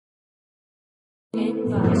Hi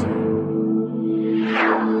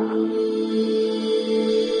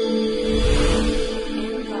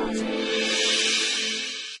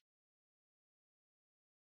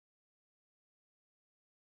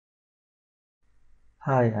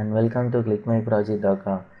and welcome to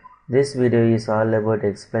clickmyproject.com. This video is all about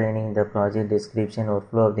explaining the project description,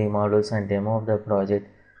 workflow of the modules and demo of the project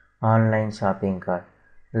online shopping cart.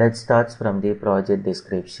 Let's start from the project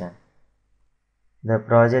description. The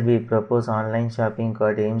project we propose online shopping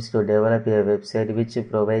cart aims to develop a website which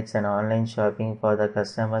provides an online shopping for the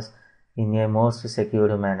customers in a most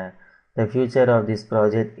secure manner. The future of this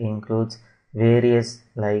project includes various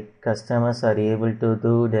like customers are able to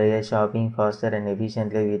do their shopping faster and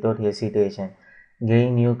efficiently without hesitation,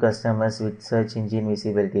 gain new customers with search engine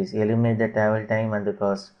visibilities, eliminate the travel time and the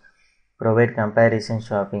cost, provide comparison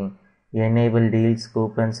shopping, enable deals,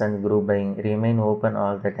 coupons and group buying, remain open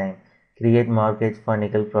all the time, create markets for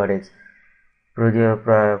nickel products,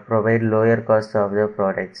 provide lower cost of the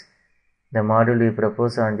products. The module we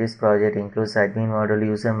propose on this project includes admin module,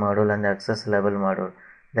 user module and access level module.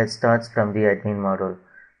 Let's start from the admin module.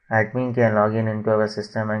 Admin can log in into our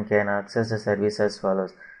system and can access the service as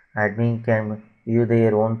follows. Admin can view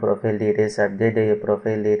their own profile details, update their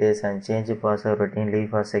profile details and change password routinely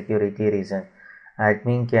for security reasons.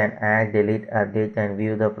 Admin can add, delete, update and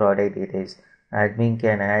view the product details. Admin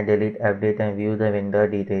can add, delete, update and view the vendor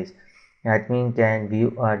details. Admin can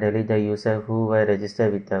view or delete the user who were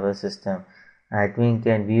registered with our system. Admin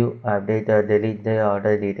can view, update or delete the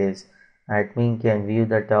order details. Admin can view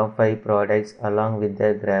the top 5 products along with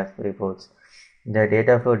the graph reports. The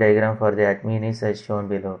data flow diagram for the admin is as shown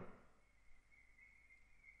below.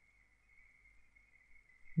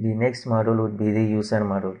 The next module would be the user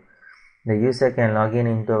module. The user can log in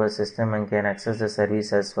into our system and can access the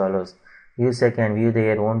service as follows. User can view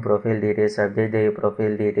their own profile details, update their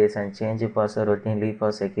profile details and change password routinely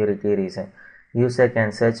for security reasons. User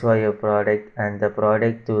can search for a product and the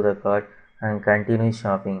product to the cart and continue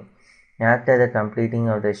shopping. After the completing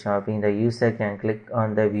of the shopping, the user can click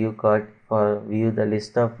on the view cart for view the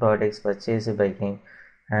list of products purchased by him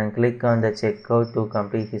and click on the checkout to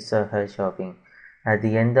complete his or her shopping. At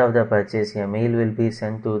the end of the purchase, a mail will be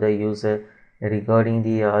sent to the user regarding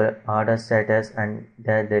the order status and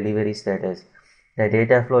the delivery status. The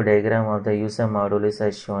data flow diagram of the user module is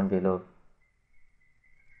as shown below.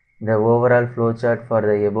 The overall flowchart for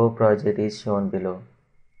the above project is shown below.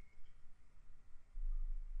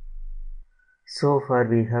 So far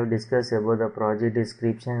we have discussed about the project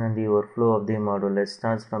description and the workflow of the module. Let's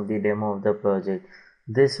start from the demo of the project.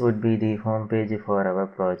 This would be the home page for our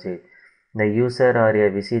project. The user or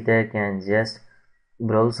a visitor can just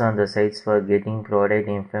browse on the sites for getting product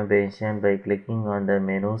information by clicking on the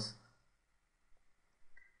menus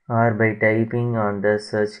or by typing on the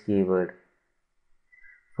search keyword.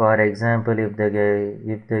 For example, if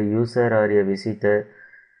the user or a visitor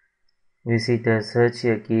search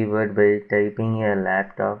a keyword by typing a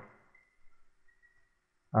laptop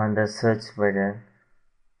on the search button,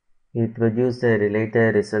 it produces the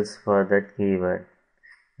related results for that keyword.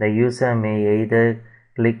 The user may either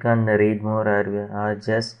click on the read more or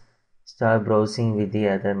just start browsing with the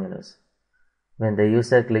other menus. When the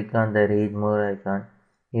user click on the read more icon,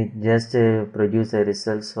 it just produces the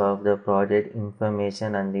results of the product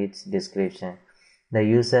information and its description. The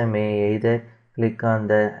user may either click on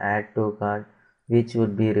the add to cart, which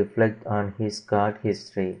would be reflect on his cart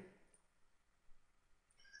history.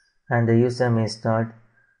 And the user may start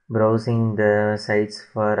browsing the sites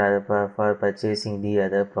for purchasing the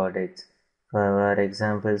other products. For our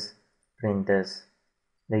examples, printers.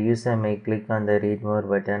 The user may click on the read more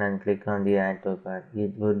button and click on the add to cart.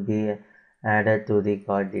 It would be added to the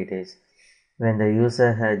cart details. When the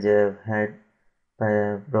user had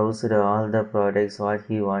browsed all the products what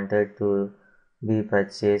he wanted to be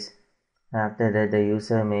purchased, after that the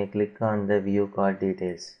user may click on the view cart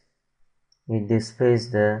details. It displays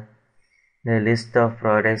the list of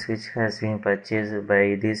products which has been purchased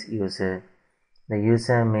by this user. The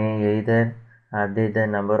user may either update the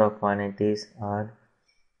number of quantities or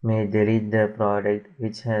may delete the product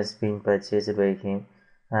which has been purchased by him,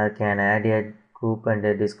 or can add a coupon,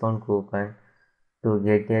 a discount coupon to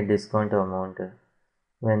get a discount amount.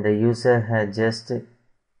 When the user has just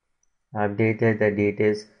updated the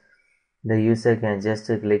details, the user can just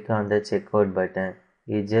click on the checkout button.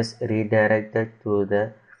 It just redirected to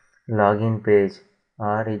the login page,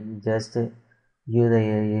 or it just give the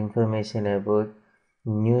information about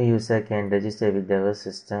new user can register with our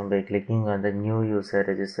system by clicking on the new user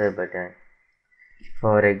register button.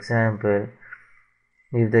 For example,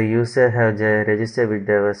 If the user have registered with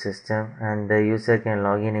our system, and the user can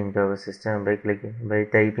log in into our system by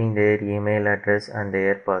typing their email address and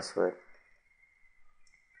their password.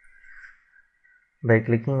 By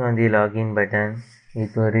clicking on the login button,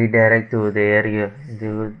 it will redirect to their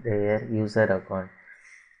user account.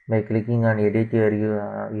 By clicking on edit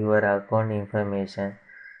your account information,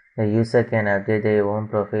 the user can update their own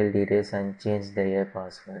profile details and change their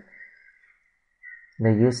password.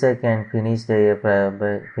 The user can finish their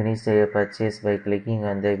purchase by clicking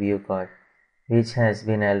on the view cart, which has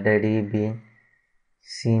already been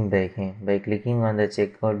seen by him. By clicking on the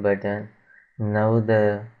checkout button, now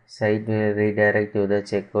the site will redirect to the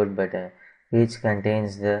checkout button, which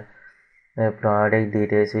contains the product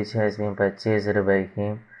details which has been purchased by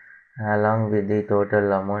him, along with the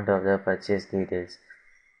total amount of the purchase details.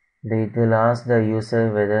 It will ask the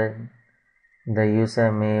user whether the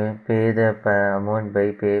user may pay the amount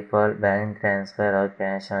by PayPal, bank transfer, or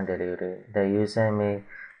cash on delivery. The user may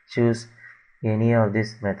choose any of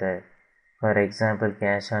this method, for example,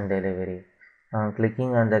 cash on delivery. On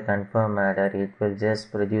clicking on the confirm order, it will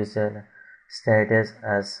just produce a status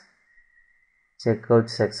as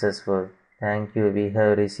checkout successful. Thank you, we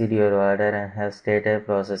have received your order and have started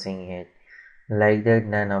processing it. Like that,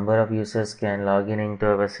 the number of users can log in into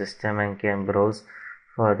our system and can browse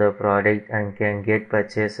for the product and can get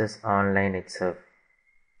purchases online itself.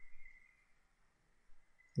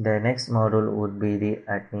 The next module would be the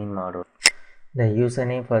admin module. The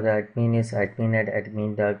username for the admin is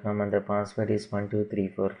admin@admin.com and the password is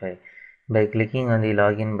 12345. By clicking on the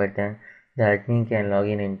login button, the admin can log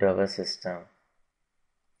in into our system.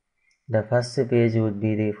 The first page would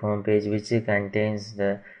be the home page, which contains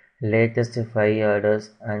the latest 5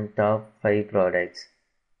 orders and top 5 products.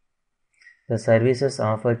 The services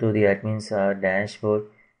offered to the admins are dashboard,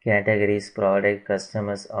 categories, product,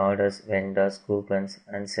 customers, orders, vendors, coupons,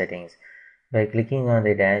 and settings. By clicking on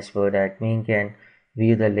the dashboard, admin can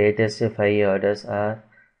view the latest 5 orders or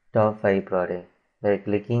top 5 products. By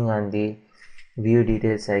clicking on the view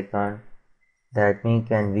details icon, the admin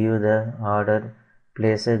can view the order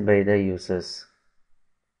placed by the users.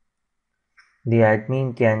 The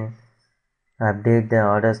admin can update the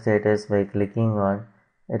order status by clicking on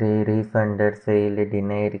refunded, failed,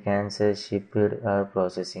 denied, cancelled, shipped, or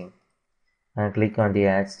processing, and click on the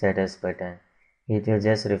add status button. It will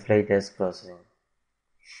just reflect as processing.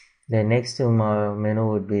 The next menu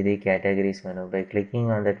would be the categories menu. By clicking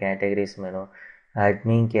on the categories menu,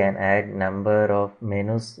 admin can add number of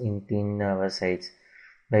menus in our sites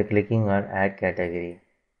by clicking on add category.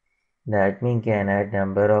 The admin can add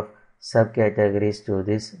number of subcategories to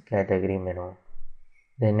this category menu.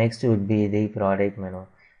 The next would be the product menu.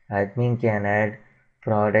 Admin can add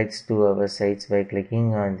products to our sites by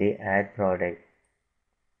clicking on the add product.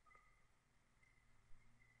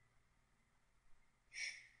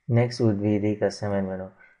 Next would be the customer menu.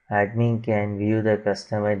 Admin can view the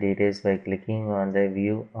customer details by clicking on the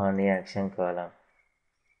view on the action column.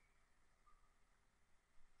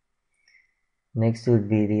 Next would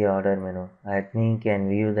be the order menu. Admin can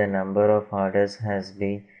view the number of orders has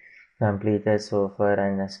been completed so far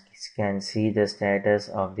and can see the status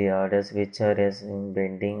of the orders which are in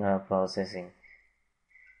pending or processing.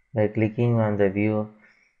 By clicking on the view,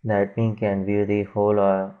 the admin can view the whole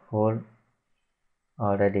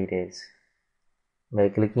order details. By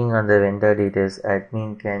clicking on the vendor details,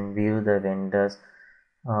 admin can view the vendors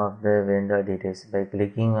of the vendor details. By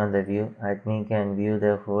clicking on the view, admin can view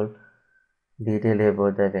the whole detail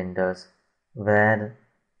about the vendors, where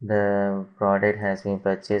the product has been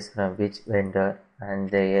purchased from which vendor and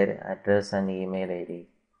their address and email ID.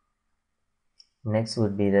 Next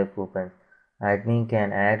would be the coupon. Admin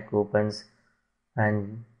can add coupons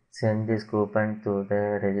and send this coupon to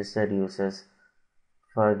the registered users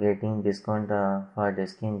for getting discount for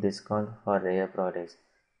discount for their products.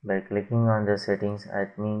 By clicking on the settings,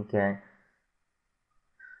 admin can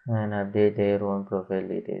update their own profile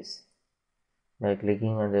details. By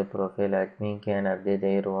clicking on the profile, admin can update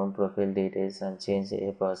their own profile details and change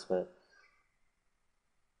their password.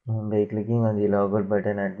 By clicking on the logout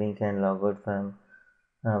button, admin can log out from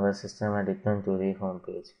our system and return to the home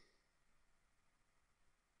page.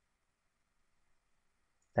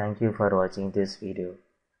 Thank you for watching this video.